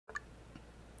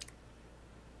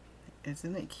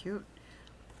Isn't it cute?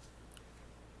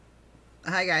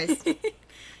 Hi guys.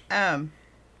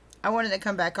 I wanted to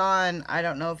come back on. I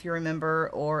don't know if you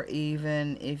remember or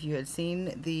even if you had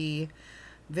seen the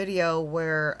video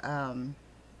where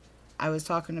I was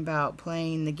talking about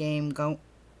playing the game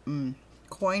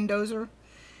Coin Dozer,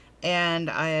 and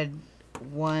I had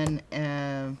won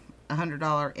a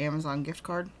 $100 Amazon gift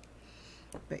card.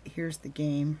 But here's the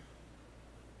game.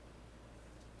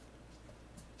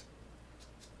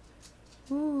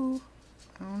 Ooh,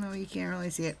 I don't know, you can't really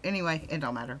see it. Anyway, it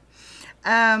don't matter.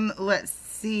 Let's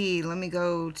see. Let me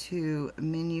go to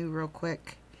menu real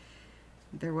quick.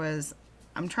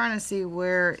 I'm trying to see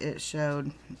where it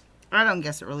showed. I don't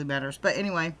guess it really matters. But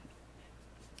anyway,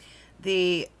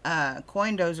 the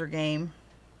Coin Dozer game,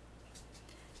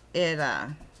 it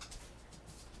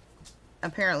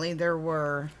apparently they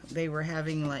were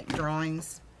having like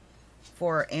drawings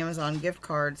for Amazon gift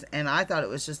cards, and I thought it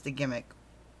was just a gimmick.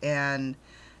 And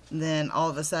then all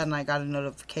of a sudden I got a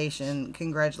notification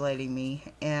congratulating me,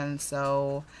 and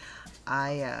so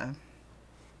I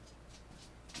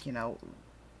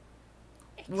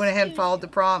went ahead and followed the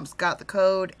prompts, got the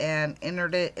code, and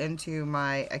entered it into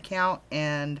my account,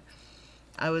 and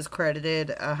I was credited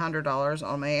 $100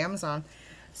 on my Amazon.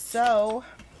 So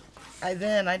I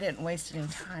didn't waste any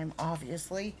time,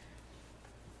 obviously,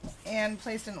 and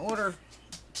placed an order,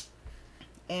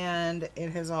 and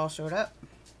it has all showed up.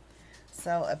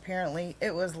 So apparently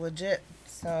it was legit.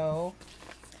 So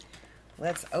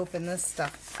let's open this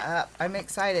stuff up. I'm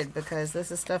excited because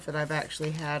this is stuff that I've actually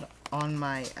had on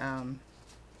my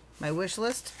my wish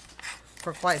list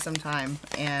for quite some time,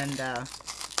 and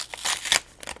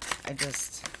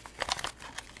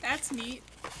That's neat.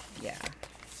 Yeah.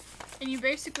 And you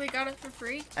basically got it for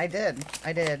free? I did.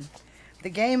 The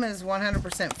game is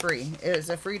 100% free. It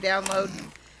is a free download.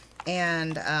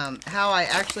 And how I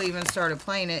actually even started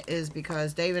playing it is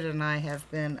because David and I have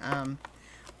been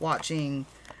watching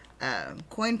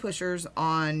coin pushers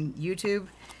on YouTube,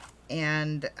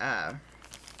 and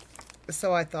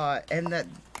so I thought, and that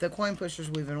the coin pushers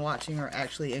we've been watching are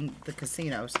actually in the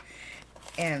casinos,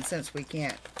 and since we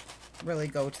can't really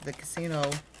go to the casino,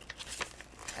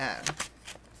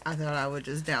 I thought I would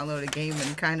just download a game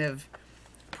and kind of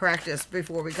practice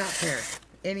before we got there.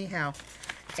 Anyhow.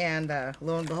 And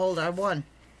lo and behold, I won.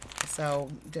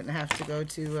 So didn't have to go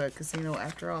to a casino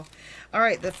after all.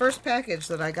 Alright, the first package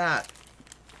that I got,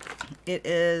 it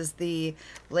is the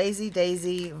Lazy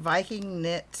Daisy Viking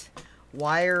Knit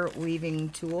Wire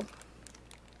Weaving Tool,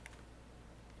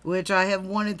 which I have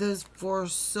wanted this for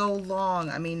so long.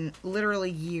 I mean,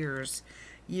 literally years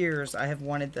I have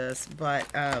wanted this.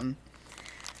 But I'm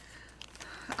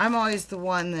always the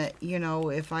one that,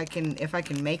 if I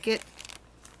can make it,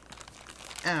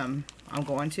 I'm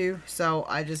going to. So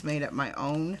I just made up my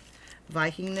own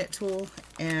Viking knit tool,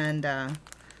 and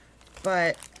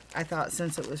but I thought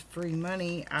since it was free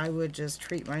money, I would just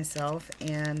treat myself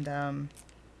and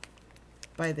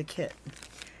buy the kit,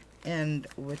 and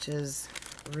which is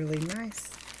really nice.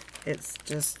 It's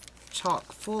just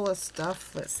chock full of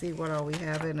stuff. Let's see what all we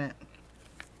have in it.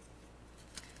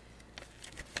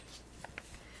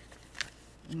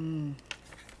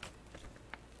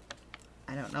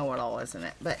 I don't know what all is in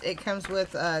it, but it comes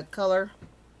with color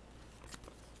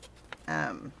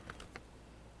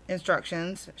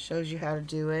instructions, shows you how to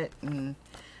do it, and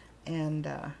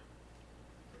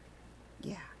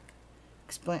yeah,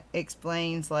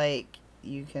 explains like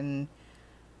you can,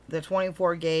 the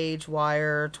 24 gauge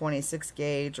wire, 26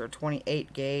 gauge, or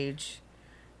 28 gauge,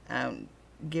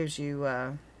 gives you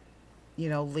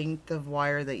length of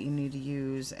wire that you need to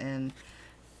use. And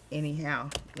anyhow,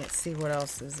 let's see what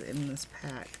else is in this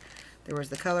pack. There was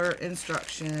the color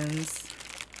instructions.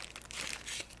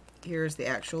 Here's the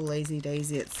actual Lazy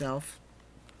Daisy itself.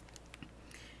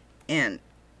 And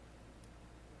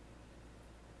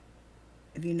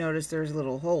if you notice, there's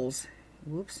little holes.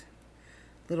 Whoops.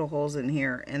 Little holes in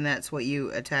here. And that's what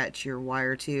you attach your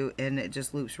wire to, and it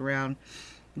just loops around.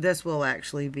 This will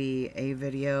actually be a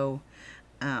video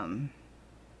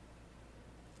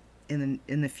in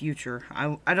the future.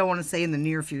 I don't want to say in the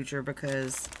near future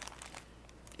because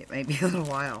it may be a little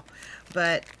while.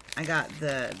 But I got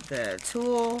the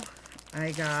tool.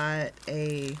 I got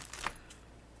a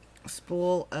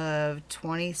spool of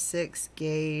 26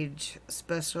 gauge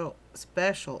special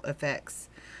effects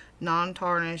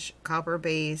non-tarnish copper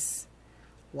base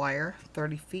wire,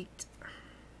 30 feet.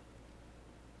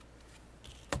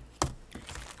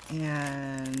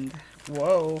 And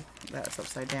whoa, that's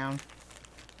upside down.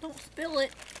 Don't spill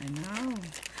it. I know.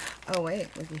 Oh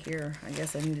wait, looky here. I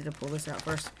guess I needed to pull this out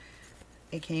first.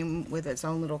 It came with its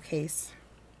own little case.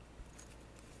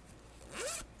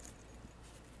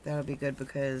 That'll be good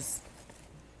because,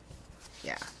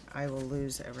 yeah, I will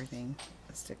lose everything.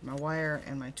 Let's stick my wire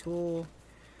and my tool,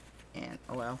 and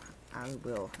oh well,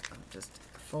 I'll just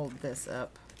fold this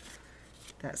up.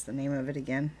 That's the name of it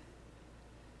again.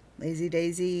 Lazy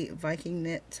Daisy Viking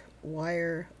Knit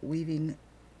Wire Weaving.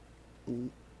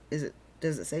 Does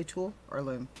it say tool or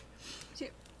loom?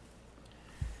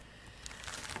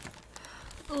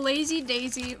 Lazy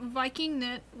Daisy Viking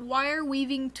Knit Wire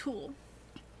Weaving Tool.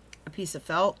 A piece of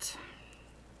felt.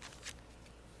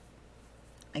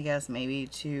 I guess maybe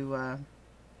to,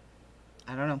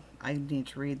 I don't know. I need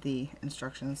to read the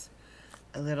instructions.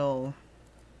 A little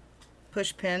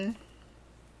push pin.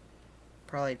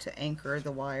 Probably to anchor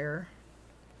the wire.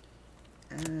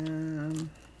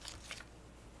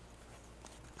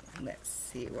 Let's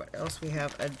see what else we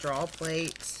have. A draw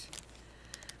plate,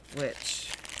 which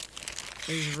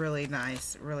is really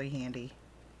nice, really handy.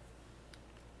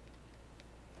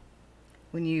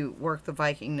 When you work the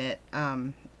Viking knit,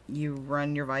 you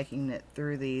run your Viking knit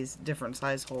through these different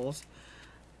size holes,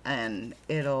 and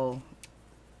it'll,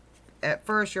 at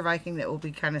first your Viking knit will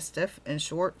be kind of stiff and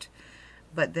short,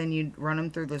 but then you run them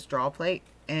through this draw plate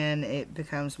and it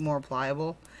becomes more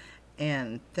pliable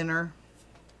and thinner.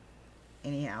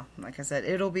 Anyhow, like I said,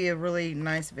 it'll be a really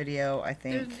nice video, I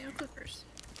think. There's nail clippers.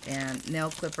 And nail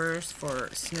clippers for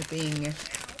snipping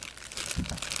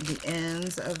the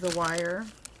ends of the wire.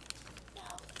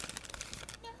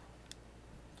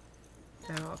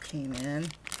 That all came in.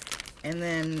 And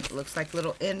then looks like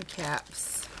little end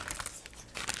caps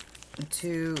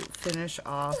to finish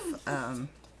off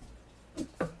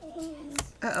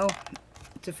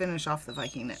to finish off the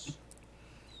Viking knit.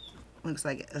 Looks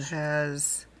like it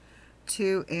has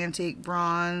 2 antique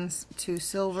bronze, 2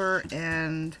 silver,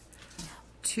 and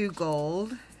 2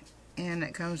 gold, and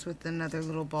it comes with another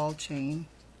little ball chain.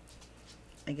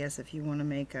 I guess if you want to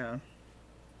make a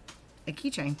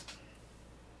keychain.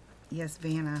 Yes,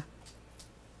 Vanna.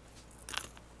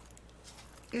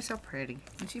 You're so pretty.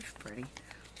 And she's pretty.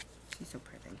 She's so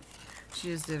pretty. She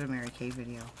just did a Mary Kay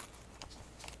video.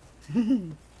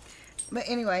 But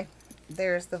anyway,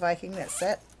 there's the Viking knit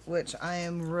set, which I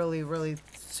am really, really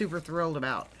super thrilled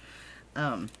about.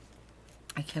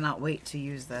 I cannot wait to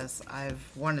use this. I've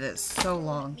wanted it so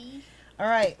long.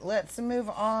 Alright, let's move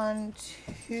on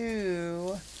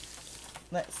to,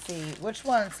 let's see, which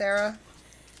one, Sarah?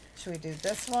 Should we do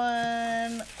this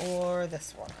one or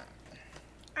this one?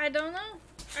 I don't know.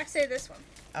 I say this one.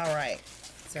 Alright,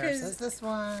 Sarah says this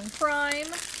one. Prime.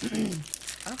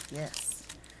 Oh, yes.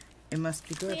 It must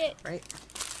be good, right?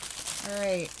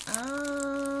 Alright,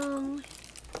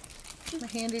 a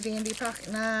handy dandy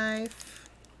pocket knife.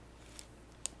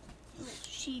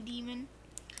 She demon.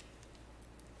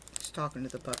 She's talking to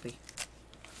the puppy.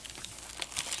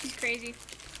 She's crazy.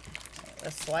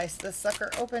 Let's slice this sucker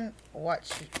open.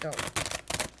 Watch it go.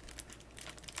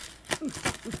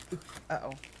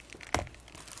 Uh-oh.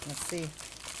 Let's see.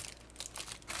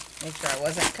 Make sure I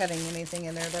wasn't cutting anything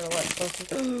in there that I wasn't supposed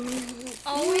to.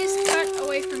 Always cut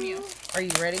away from you. Are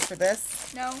you ready for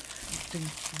this? No.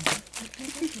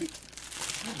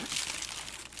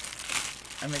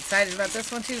 I'm excited about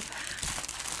this one too.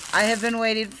 I have been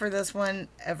waiting for this one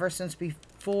ever since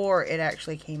before it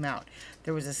actually came out.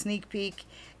 There was a sneak peek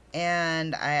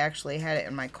and I actually had it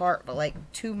in my cart, but like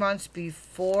 2 months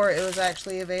before it was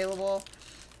actually available,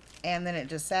 and then it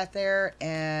just sat there,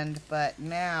 but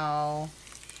now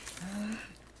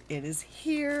it is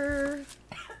here.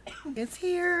 It's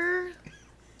here.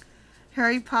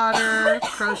 Harry Potter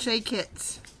crochet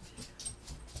kit.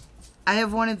 I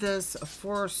have wanted this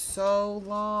for so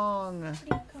long.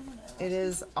 It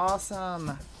is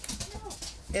awesome.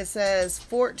 It says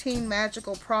 14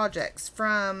 magical projects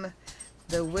from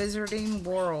the Wizarding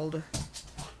World.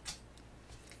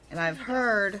 And I've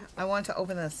heard, I want to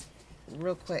open this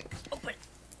real quick. Open.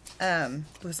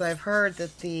 Because I've heard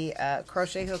that the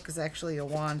crochet hook is actually a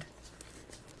wand.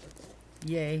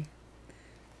 Yay.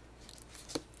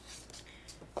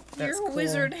 That's You're a cool.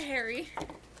 wizard, Harry.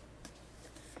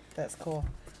 That's cool.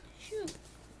 Shoot.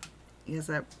 Is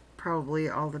that probably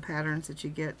all the patterns that you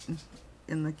get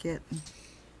in the kit?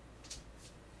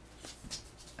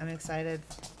 I'm excited.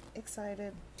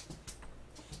 Excited.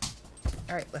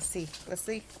 Alright, let's see. Let's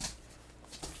see.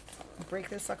 Break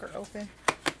this sucker open.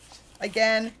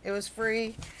 Again, it was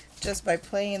free just by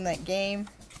playing that game,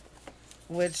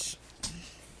 which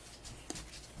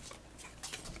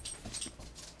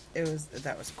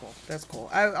that was cool. That's cool.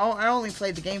 I only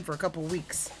played the game for a couple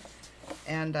weeks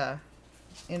and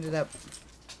ended up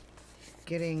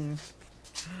getting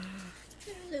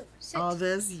all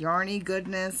this yarny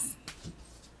goodness.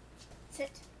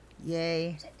 Sit.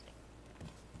 Yay. Sit.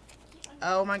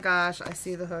 Oh my gosh, I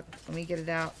see the hook. Let me get it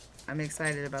out. I'm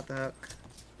excited about the hook.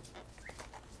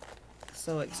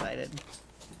 So excited.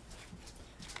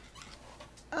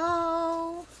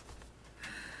 Oh.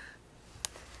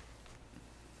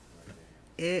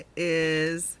 It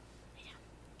is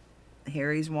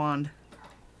Harry's wand.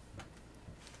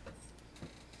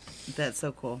 That's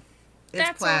so cool. It's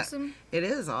That's awesome. It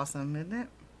is awesome, isn't it?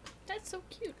 That's so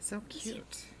cute. So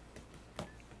cute.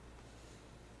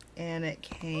 And it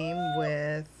came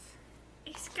with...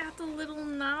 It's got the little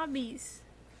knobbies.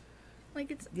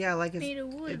 Like it's like made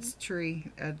of wood. It's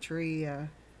a tree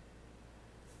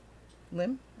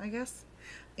limb, I guess.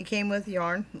 It came with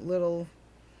yarn, little...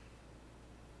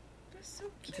 That's so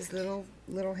cute. Just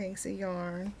little hanks of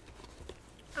yarn.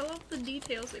 I love the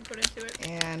details they put into it.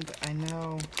 And I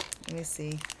know, let me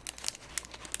see.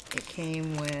 It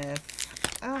came with...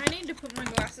 Oh, I need to put my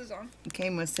glasses on. it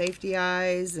came with safety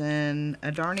eyes and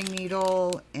a darning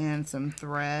needle and some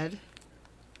thread.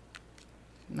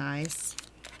 Nice.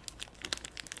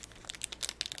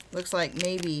 Looks like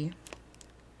maybe...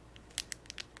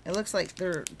 It looks like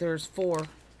there's 4.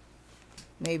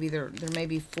 Maybe there may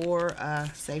be 4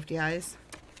 safety eyes.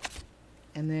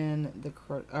 And then the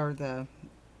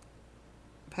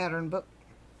pattern book,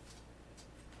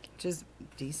 which is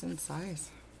decent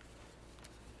size.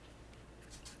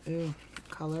 Ooh,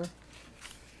 color.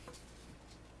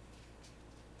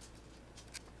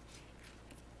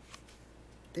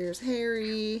 There's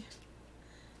Harry.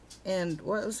 And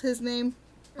what was his name?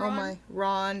 Ron. Oh my,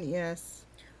 Ron, yes.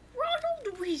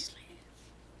 Ronald Weasley.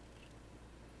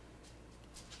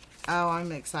 Oh,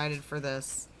 I'm excited for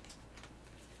this.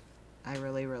 I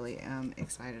really, really am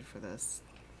excited for this.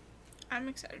 I'm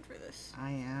excited for this.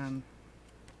 I am.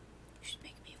 You should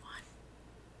make me one.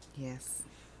 Yes.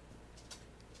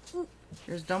 Ooh.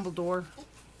 Here's Dumbledore.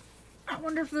 I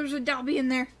wonder if there's a Dobby in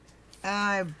there.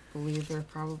 I believe there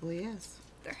probably is.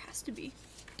 There has to be.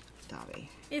 Dobby.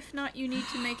 If not, you need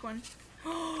to make one.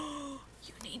 You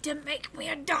need to make me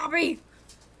a Dobby.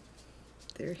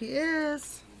 There he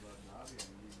is.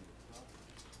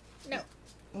 No.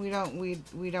 We don't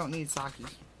need Saki.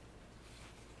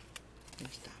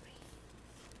 There's Dobby.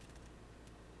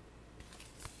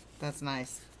 That's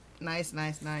nice. Nice,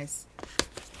 nice, nice.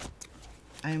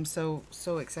 I am so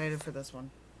excited for this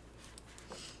one.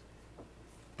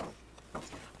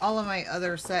 All of my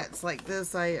other sets like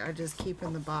this, I just keep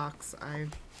in the box. I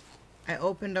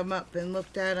opened them up and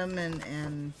looked at them,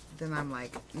 and then I'm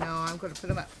like, no, I'm going to put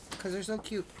them up because they're so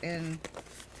cute. And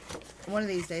one of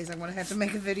these days, I'm going to have to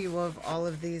make a video of all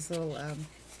of these little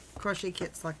crochet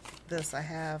kits like this. I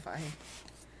have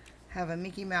a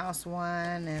Mickey Mouse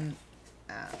one, and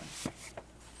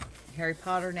Harry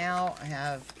Potter now. I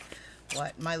have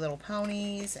My Little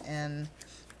Ponies, and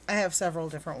I have several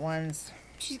different ones.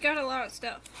 She's got a lot of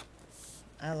stuff.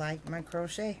 I like my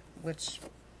crochet, which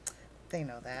they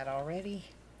know that already.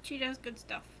 She does good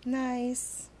stuff.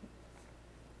 Nice.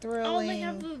 Thrilling. Oh, they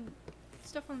have the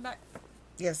stuff on the back.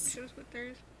 Yes. Shows what there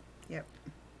is. Yep.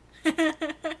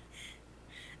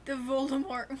 The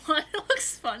Voldemort one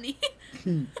looks funny.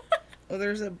 Oh,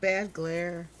 there's a bad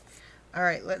glare. All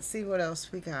right, let's see what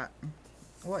else we got.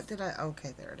 What did I...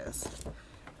 Okay, there it is.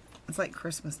 It's like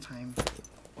Christmas time.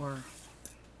 Or...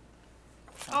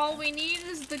 All we need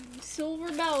is the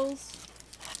silver bells.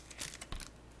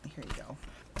 Here you go.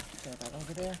 Throw that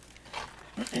over there.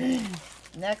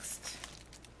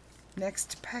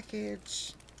 Next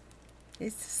package.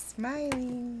 It's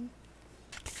smiling.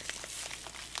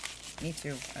 Me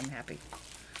too. I'm happy.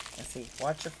 Let's see.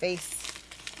 Watch your face.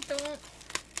 Don't.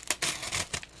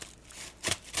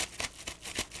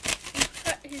 You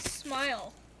cut his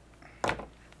smile.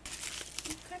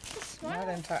 You cut the smile?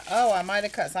 Not entire. Oh, I might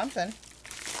have cut something.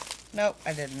 Nope,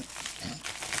 I didn't.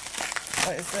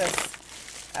 What is this?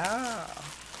 Ah.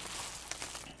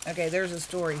 Okay, there's a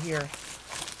story here.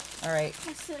 All right.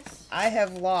 What's this? I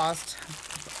have lost.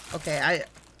 Okay,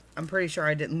 I'm pretty sure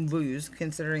I didn't lose,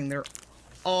 considering they're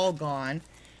all gone.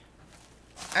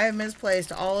 I have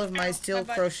misplaced all of my steel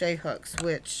crochet hooks,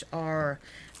 which are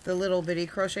the little bitty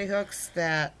crochet hooks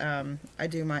that I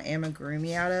do my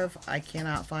amigurumi out of. I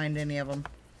cannot find any of them.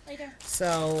 Later.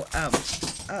 So,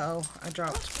 uh-oh, I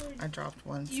dropped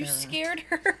one. You Sarah. scared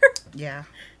her? Yeah.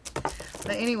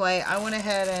 But anyway, I went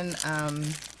ahead and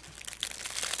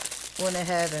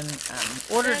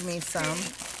ordered me some.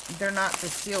 Pretty. They're not the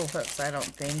steel hooks, I don't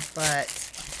think, but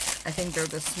I think they're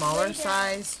the smaller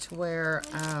size to where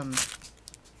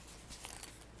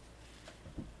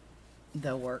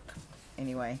they'll work.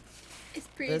 Anyway, It's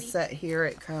pretty. this set here,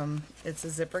 it's a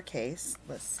zipper case.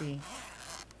 Let's see.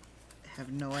 I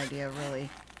have no idea really.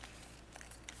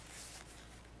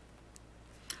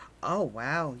 Oh,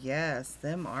 wow. Yes,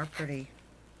 them are pretty.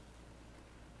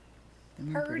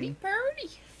 Them are Purdy.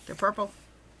 They're purple.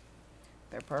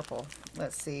 They're purple.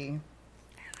 Let's see.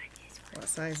 I like this one. What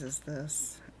size is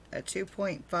this? A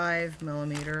 2.5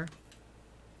 millimeter.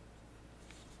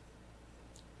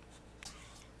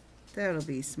 That'll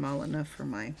be small enough for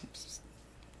my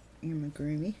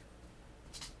amigurumi,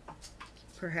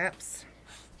 perhaps.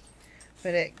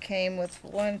 But it came with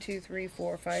 1, 2, 3,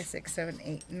 4, 5, 6, 7,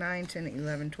 8, 9, 10,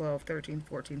 11, 12, 13,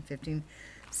 14, 15,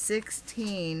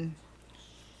 16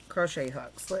 crochet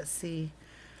hooks. Let's see.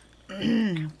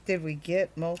 Did we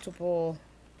get multiple?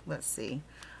 Let's see.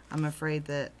 I'm afraid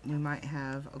that we might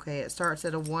have. Okay, it starts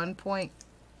at a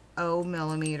 1.0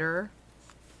 millimeter.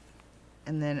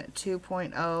 And then at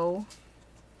 2.0,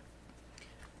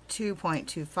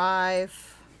 2.25,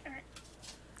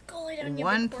 Go lay down, you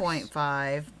big horse.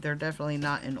 1.5, they're definitely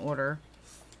not in order,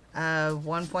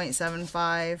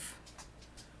 1.75,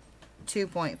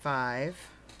 2.5,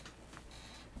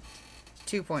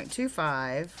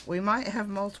 2.25, we might have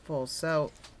multiples,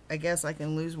 so I guess I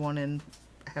can lose one and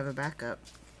have a backup.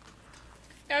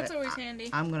 That's But always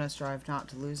handy. I'm going to strive not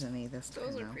to lose any this time.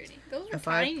 Those are though. pretty. Those A are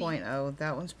tiny. 5.0,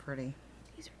 that one's pretty.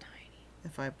 These are tiny. The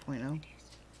 5.0.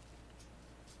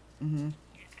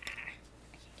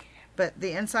 But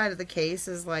the inside of the case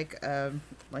is like a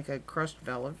crushed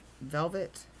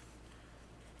velvet.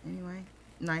 Anyway,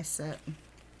 nice set.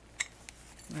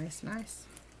 Nice, nice.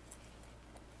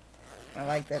 I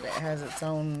like that it has its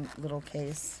own little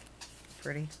case.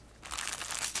 Pretty.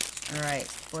 Alright,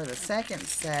 for the second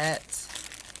set,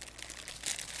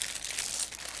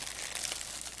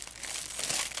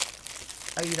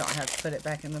 oh, you don't have to put it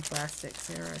back in the plastic,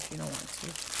 Sarah, if you don't want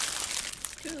to.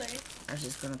 Too late. I was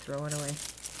just going to throw it away.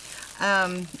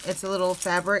 It's a little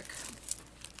fabric.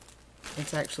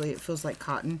 It's actually, it feels like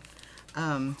cotton.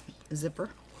 Zipper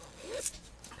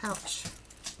pouch.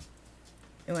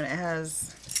 And when it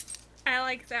has I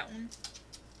like that one.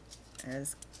 a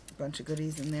bunch of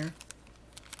goodies in there.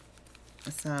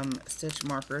 Some stitch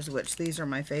markers, which these are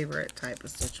my favorite type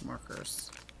of stitch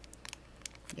markers.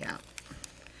 Yeah.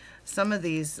 Some of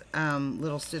these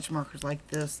little stitch markers like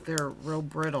this, they're real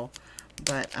brittle.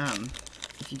 But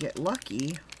if you get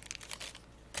lucky,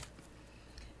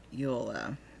 you'll,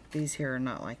 these here are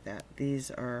not like that. These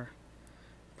are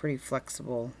pretty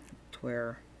flexible to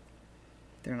where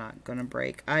they're not going to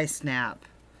break. I snap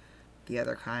the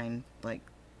other kind, like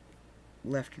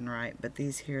left and right, but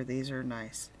these here, these are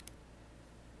nice.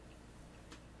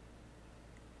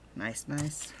 Nice,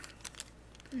 nice.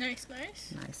 Nice,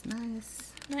 nice. Nice,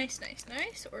 nice. Nice, nice,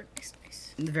 nice. Or nice,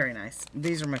 nice. Very nice.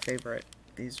 These are my favorite.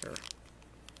 These are,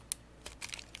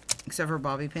 except for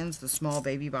bobby pins, the small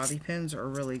baby bobby pins are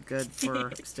really good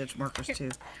for stitch markers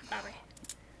too. Bobby.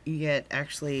 You get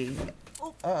actually,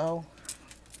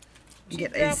 you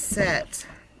get a Yep. set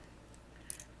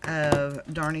of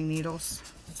darning needles.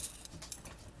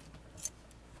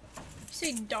 You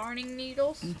say darning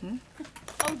needles? Mm-hmm.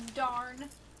 Oh, darn.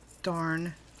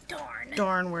 Darn. Darn.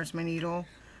 Darn, where's my needle?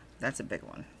 That's a big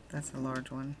one. That's a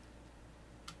large one.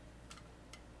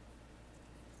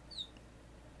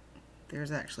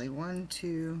 There's actually 1,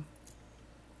 2,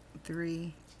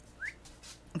 3,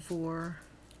 4,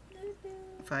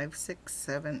 5, 6,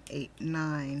 7, 8,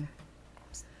 9.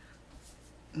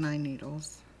 9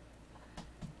 needles.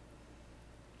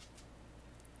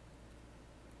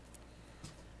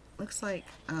 Looks like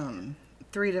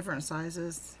 3 different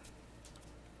sizes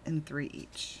and 3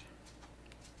 each.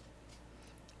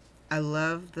 I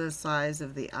love the size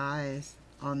of the eyes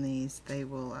on these. They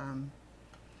will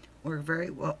work very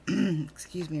well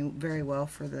excuse me, very well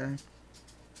for the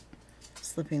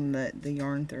slipping the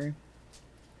yarn through.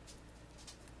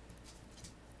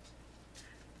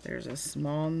 There's a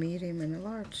small, medium, and a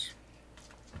large.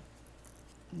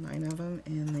 9 of them,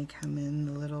 and they come in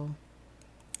the little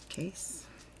case.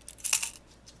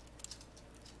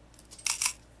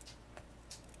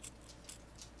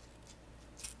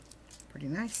 Pretty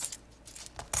nice.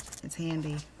 It's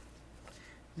handy.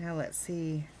 Now let's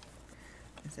see.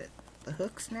 Is it the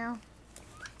hooks now?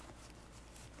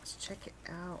 Let's check it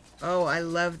out. Oh, I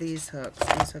love these hooks.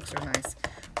 These hooks are nice.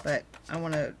 But I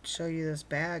want to show you this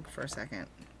bag for a second.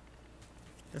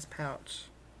 This pouch.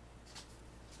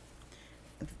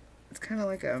 It's kind of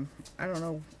like a, I don't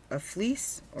know, a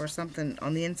fleece or something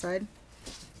on the inside.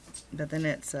 But then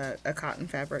it's a cotton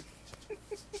fabric.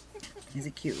 There's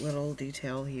a cute little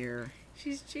detail here.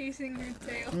 She's chasing her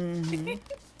tail. Mm-hmm.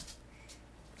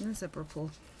 And a zipper pull.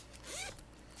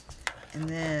 And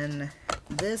then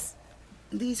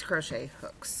these crochet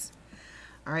hooks.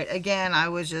 All right, again, I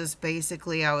was just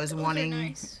basically I was Those are wanting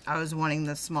nice. I was wanting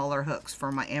the smaller hooks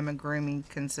for my amigurumi,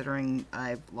 considering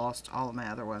I've lost all of my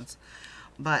other ones.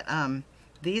 But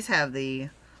these have the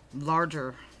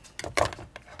larger,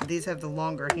 these have the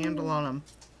longer handle on them.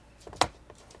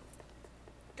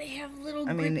 They have little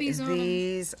I mean,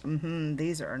 grippies on them.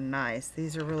 these are nice.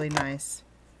 These are really nice.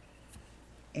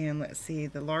 And let's see,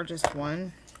 the largest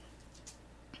one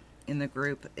in the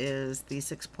group is the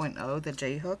 6.0, the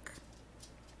J hook.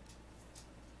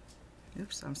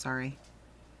 Oops, I'm sorry.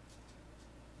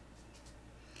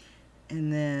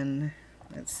 And then,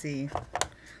 let's see.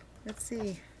 And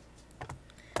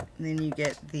then you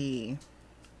get the,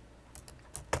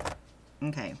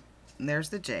 okay, there's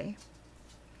the J.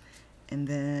 And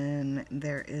then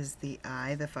there is the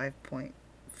I, the 5.5,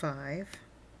 5.5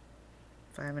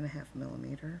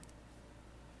 millimeter.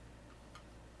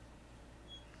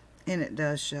 And it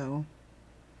does show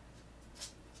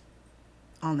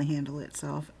on the handle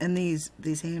itself. And these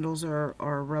handles are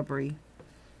rubbery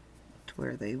to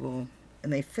where they will,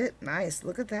 and they fit nice.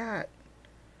 Look at that.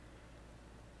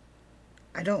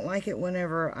 I don't like it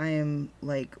whenever I am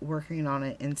like working on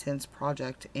an intense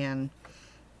project and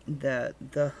the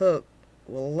hook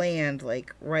will land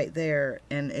like right there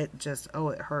and it just, oh,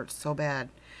 it hurts so bad.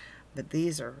 But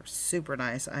these are super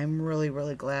nice. I'm really,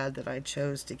 really glad that I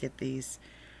chose to get these.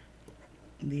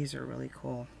 These are really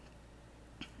cool.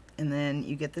 And then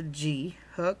you get the G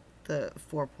hook, the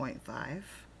 4.5.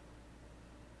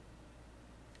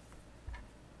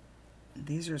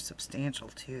 These are substantial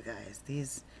too, guys.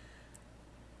 These,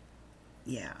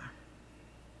 yeah.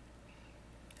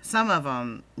 Some of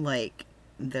them, like,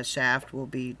 the shaft will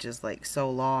be just like so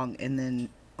long, and then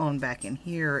on back in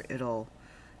here it'll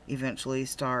eventually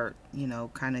start, you know,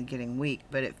 kind of getting weak,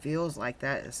 but it feels like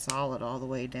that is solid all the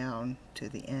way down to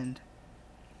the end.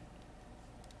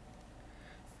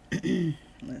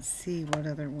 Let's see what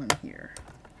other one here.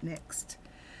 Next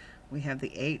we have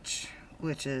the H,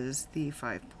 which is the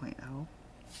 5.0.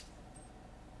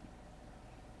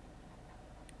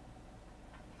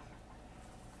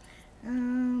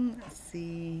 Let's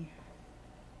see,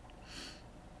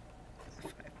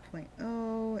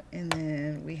 5.0, and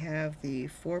then we have the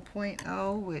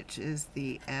 4.0, which is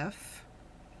the F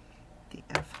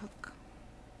hook,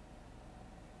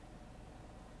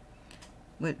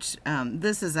 which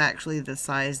this is actually the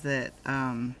size that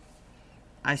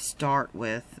I start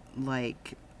with,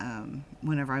 like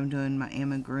whenever I'm doing my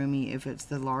amigurumi. If it's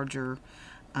the larger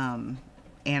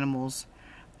animals,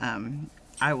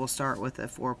 I will start with a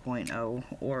 4.0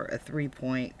 or a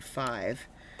 3.5,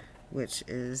 which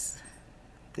is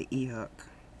the E hook.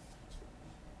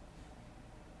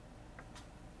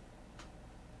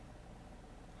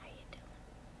 How you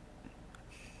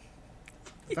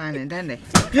doing? Fine and dandy.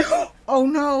 Oh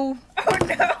no! Oh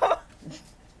no!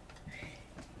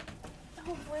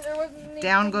 Hopefully there wasn't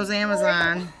Down anything goes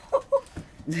Amazon.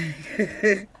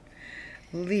 wrong.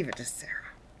 Leave it to Sarah.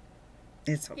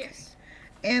 It's okay. Yes.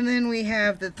 And then we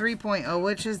have the 3.0,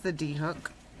 which is the D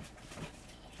hook.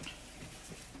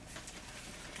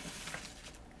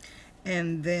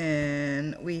 And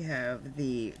then we have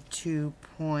the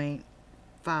 2.5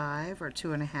 or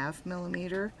 2.5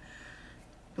 millimeter,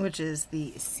 which is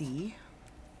the C.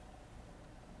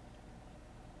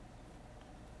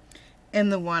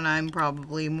 And the one I'm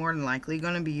probably more than likely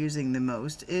going to be using the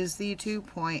most is the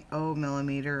 2.0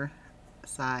 millimeter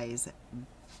size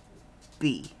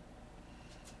B.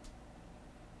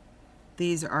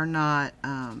 These are not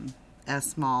as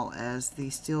small as the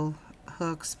steel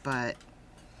hooks, but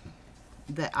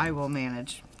that I will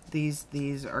manage.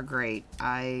 These are great.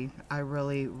 I'm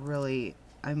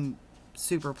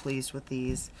super pleased with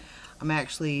these. I'm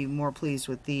actually more pleased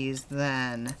with these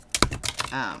than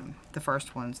the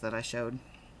first ones that I showed,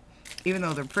 even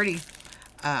though they're pretty,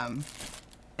 and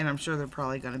I'm sure they're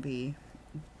probably going to be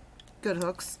good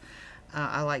hooks.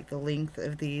 I like the length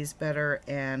of these better,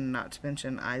 and not to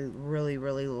mention I really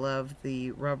love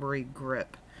the rubbery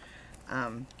grip,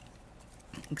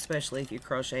 especially if you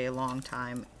crochet a long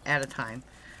time at a time.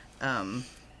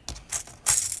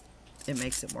 It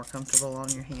makes it more comfortable on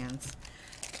your hands.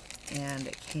 And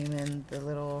it came in the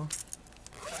little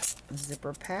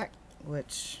zipper pack,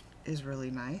 which is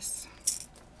really nice.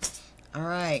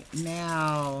 Alright,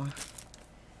 now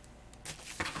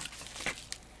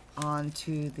on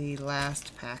to the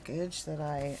last package that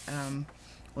I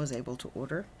was able to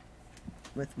order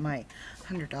with my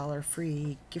 $100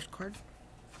 free gift card.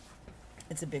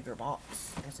 It's a bigger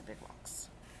box. It's a big box.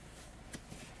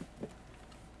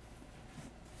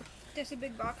 That's a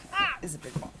big box. Ah! It's a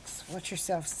big box. Watch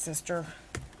yourself, sister.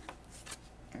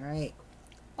 Alright.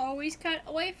 Always cut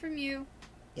away from you.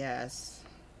 Yes.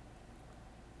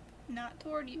 Not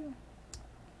toward you.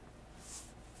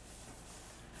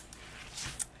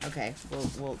 Okay,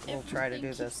 we'll try to do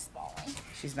Everything this. keeps falling.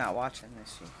 She's not watching,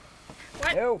 is she?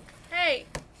 What? No. Hey.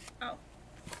 Oh.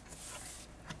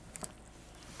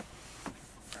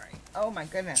 Alright. Oh my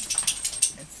goodness.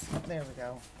 There we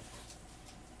go.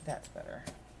 That's better.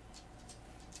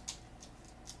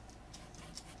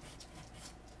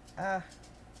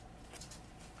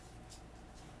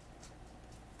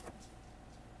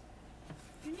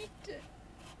 You need to.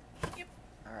 Yep.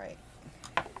 Alright.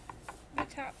 The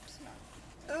top's not.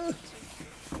 Ooh.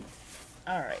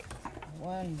 Alright.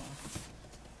 One more.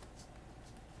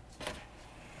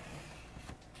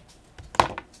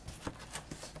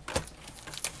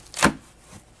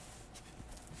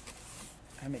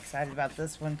 I'm excited about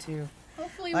this one too.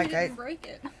 Hopefully Like we didn't break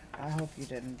it. I hope you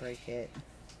didn't break it.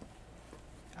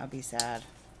 I'll be sad.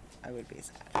 I would be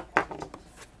sad.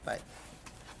 But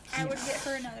I would get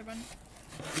her another one.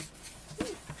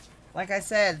 like I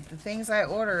said, the things I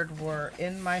ordered were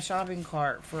in my shopping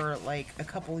cart for like a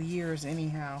couple years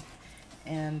anyhow.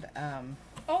 And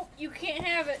Oh, you can't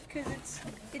have it because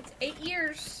it's 8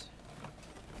 years.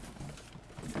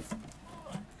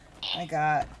 I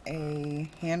got a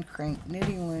hand crank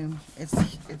knitting loom. It's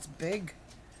big.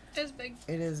 It's big.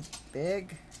 It is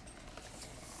big.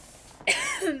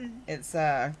 It's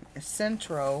a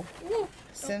Centro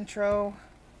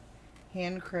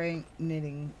hand crank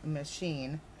knitting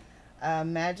machine.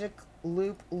 Magic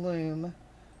loop loom,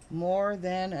 more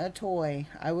than a toy.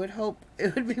 I would hope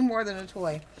it would be more than a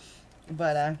toy,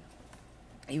 but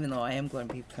even though I am going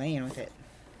to be playing with it,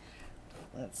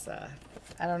 let's I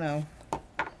don't know.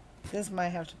 This might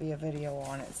have to be a video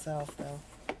on itself though.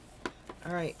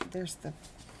 All right, there's the.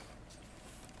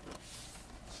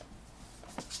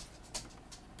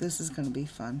 This is going to be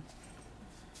fun.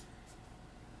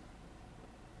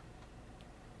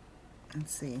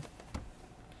 Let's see.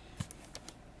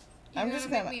 I am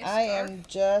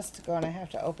just going to have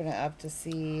to open it up to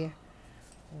see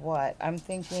what I'm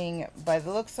thinking. By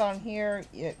the looks on here,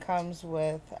 it comes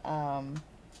with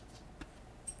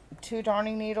 2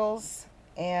 darning needles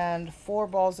and 4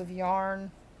 balls of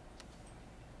yarn.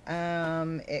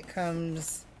 It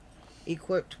comes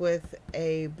equipped with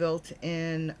a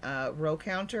built-in row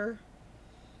counter.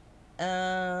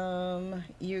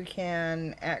 You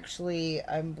can actually,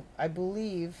 I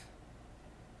believe,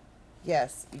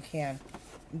 yes, you can.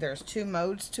 There's 2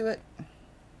 modes to it.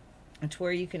 It's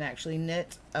where you can actually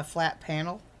knit a flat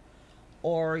panel,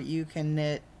 or you can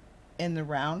knit in the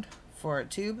round for a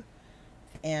tube,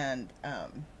 and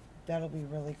that'll be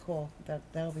really cool.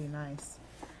 That'll be nice.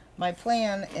 My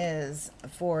plan is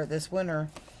for this winter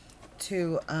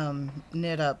to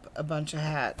knit up a bunch of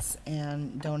hats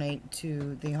and donate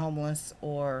to the homeless,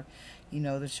 or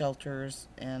the shelters,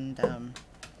 and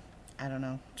I don't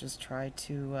know, just try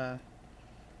to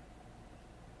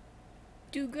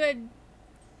do good.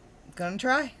 Gonna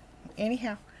try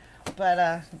anyhow.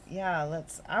 But yeah,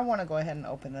 I want to go ahead and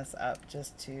open this up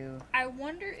just to. I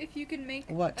wonder if you can make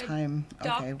what time?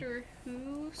 Okay. Doctor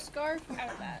Who scarf out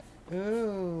of that.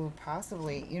 Ooh,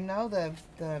 possibly.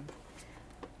 The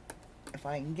if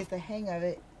I can get the hang of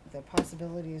it, the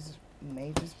possibilities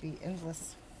may just be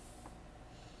endless.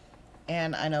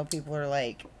 And I know people are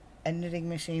like, a knitting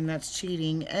machine, that's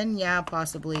cheating, and yeah,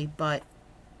 possibly, but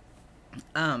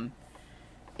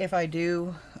if I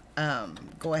do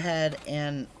go ahead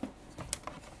and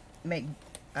make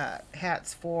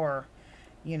hats for,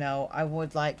 I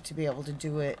would like to be able to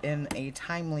do it in a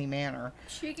timely manner.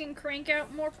 She can crank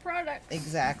out more products.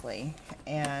 Exactly.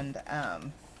 And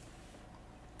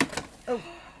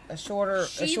a shorter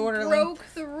broke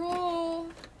the rule.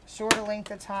 Shorter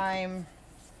length of time,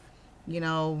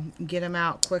 get them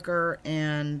out quicker,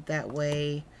 and that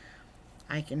way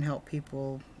I can help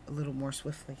people a little more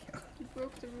swiftly. You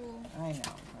broke the rule. I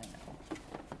know.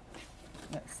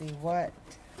 Let's see what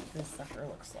this sucker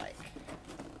looks like.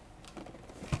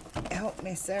 Help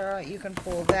me, Sarah. You can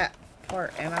pull that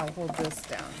part and I'll hold this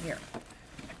down. Here.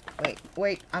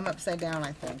 Wait. I'm upside down,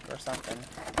 I think, or something.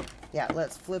 Yeah,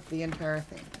 let's flip the entire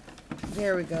thing.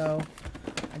 There we go.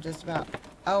 I just about...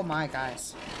 Oh my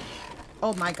guys.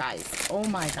 Oh my guys. Oh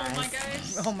my guys. Oh my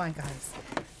guys. Oh my guys.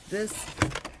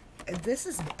 This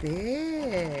is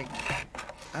big.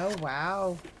 Oh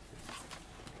wow.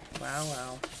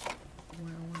 Wow.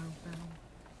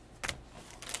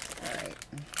 Alright.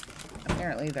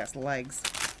 Apparently that's legs.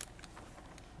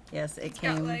 Yes, it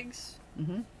came. Got legs.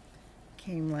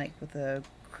 Came like with a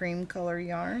cream color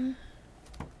yarn.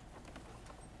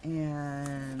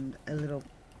 And a little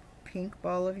pink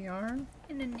ball of yarn.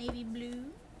 And a navy blue.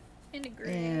 And a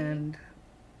gray. And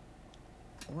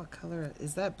what color?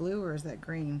 Is that blue or is that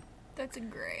green? That's a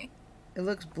gray. It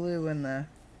looks blue in the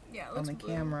Yeah, it on looks the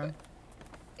blue, camera.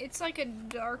 but it's like a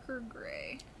darker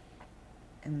gray.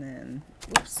 And then,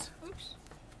 whoops. Oops.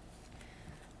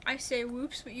 I say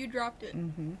whoops, but you dropped it.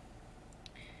 Mm-hmm.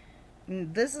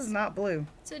 This is not blue.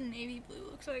 It's a navy blue,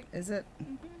 looks like. Is it?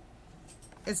 Mm-hmm.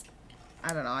 It's,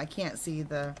 I don't know. I can't see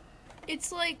the...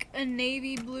 It's like a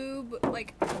navy blue, but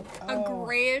like a Oh.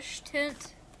 grayish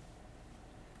tint.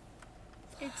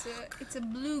 It's a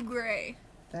blue gray.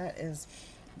 That is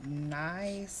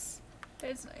nice.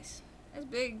 That's nice. That's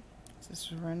big. Is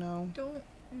this Renault? Don't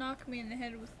knock me in the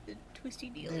head with the twisty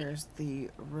dealie. There's the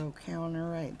row counter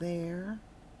right there.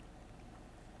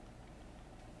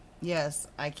 Yes,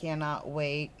 I cannot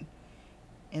wait.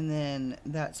 And then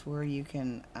that's where you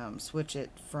can switch it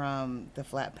from the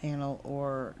flat panel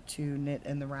or to knit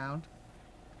in the round.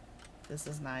 This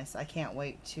is nice. I can't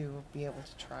wait to be able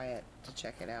to try it, to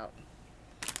check it out.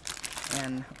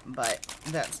 But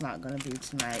that's not going to be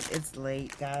tonight. It's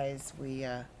late, guys. We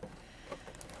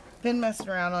been messing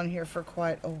around on here for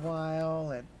quite a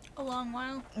while. And A long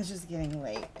while. it's just getting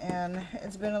late. And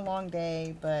it's been a long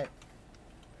day, but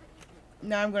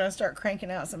now I'm going to start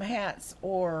cranking out some hats,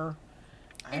 or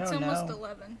I It's don't almost know.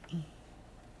 11.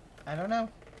 I don't know.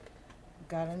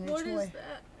 Got a new What toy. is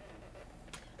that?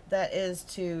 That is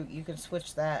to, you can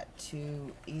switch that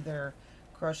to either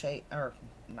crochet, or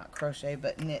not crochet,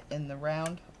 but knit in the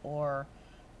round, or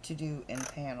to do in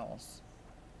panels.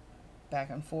 Back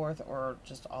and forth, or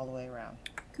just all the way around.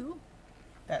 Cool.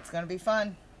 That's going to be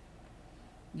fun.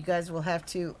 You guys will have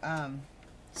to,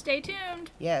 Stay tuned.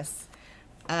 yes,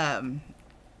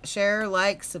 share,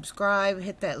 like, subscribe,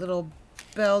 hit that little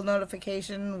bell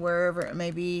notification wherever it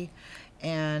may be,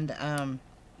 and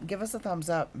give us a thumbs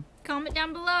up. Comment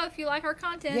down below if you like our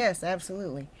content. Yes,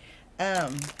 absolutely.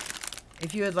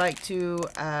 If you would like to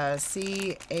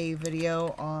see a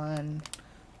video on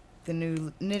the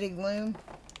new knitting loom,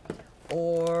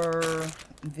 or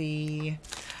the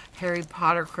Harry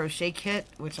Potter crochet kit,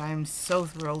 which I'm so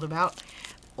thrilled about,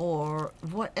 or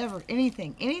whatever,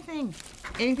 anything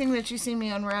that you see me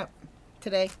unwrap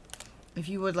today, if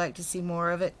you would like to see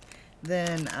more of it,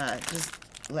 then just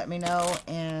let me know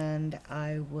and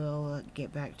I will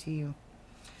get back to you.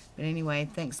 But anyway,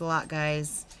 thanks a lot,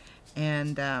 guys.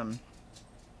 And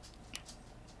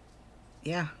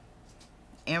yeah,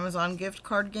 Amazon gift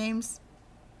card games,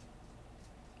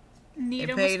 Need it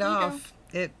a paid mosquito. off.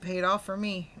 It paid off for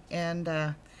me, and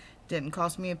didn't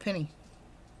cost me a penny.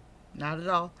 Not at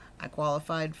all. I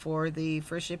qualified for the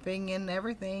free shipping and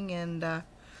everything, and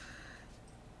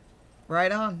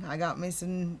right on. I got me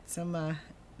some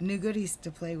new goodies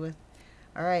to play with.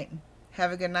 All right.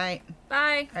 Have a good night.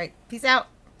 Bye. All right. Peace out.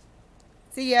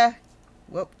 See ya.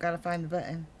 Whoop. Gotta find the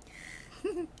button.